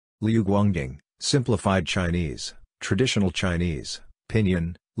Liu Guangding, Simplified Chinese, Traditional Chinese,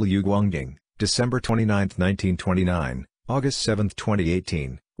 Pinyin, Liu Guangding, December 29, 1929, August 7,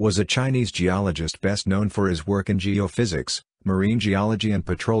 2018, was a Chinese geologist best known for his work in geophysics, marine geology and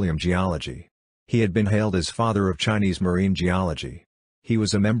petroleum geology. He had been hailed as father of Chinese marine geology. He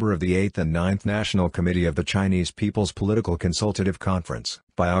was a member of the 8th and 9th National Committee of the Chinese People's Political Consultative Conference.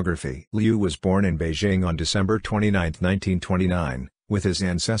 Biography: Liu was born in Beijing on December 29, 1929, with his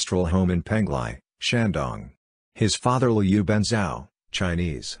ancestral home in Penglai, Shandong. His father Liu Benzhao,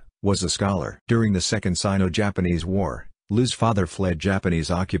 Chinese, was a scholar. During the Second Sino-Japanese War, Liu's father fled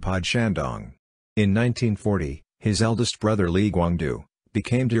Japanese-occupied Shandong. In 1940, his eldest brother Liu Guangding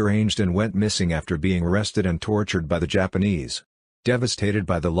became deranged and went missing after being arrested and tortured by the Japanese. Devastated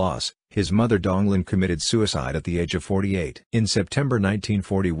by the loss, his mother Donglin committed suicide at the age of 48. In September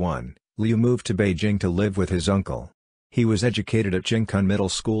 1941, Liu moved to Beijing to live with his uncle. He was educated at Jingkun Middle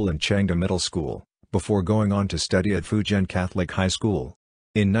School and Chengde Middle School, before going on to study at Fujian Catholic High School.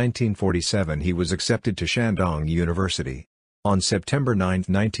 In 1947 he was accepted to Shandong University. On September 9,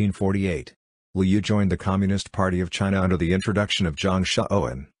 1948, Liu joined the Communist Party of China under the introduction of Zhang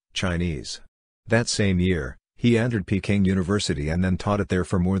Shaoan, Chinese. That same year, he entered Peking University and then taught it there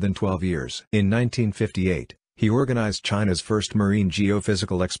for more than 12 years. In 1958, he organized China's first marine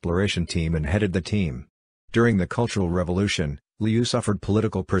geophysical exploration team and headed the team. During the Cultural Revolution, Liu suffered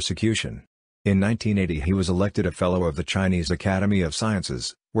political persecution. In 1980 he was elected a Fellow of the Chinese Academy of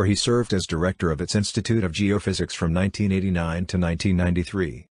Sciences, where he served as director of its Institute of Geophysics from 1989 to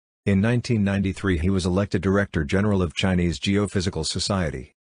 1993. In 1993 he was elected Director General of Chinese Geophysical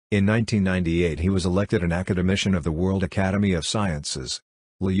Society. In 1998 he was elected an academician of the World Academy of Sciences.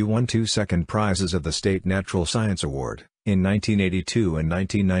 Liu won 2 second prizes of the State Natural Science Award, in 1982 and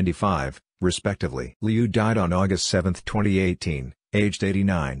 1995, respectively. Liu died on August 7, 2018, aged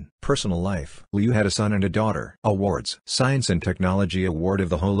 89. Personal life: Liu had a son and a daughter. Awards: Science and Technology Award of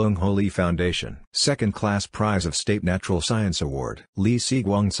the Holung Ho Foundation. Second Class Prize of State Natural Science Award. Li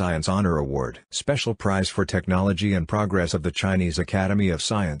Siguang Science Honor Award. Special Prize for Technology and Progress of the Chinese Academy of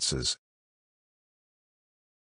Sciences.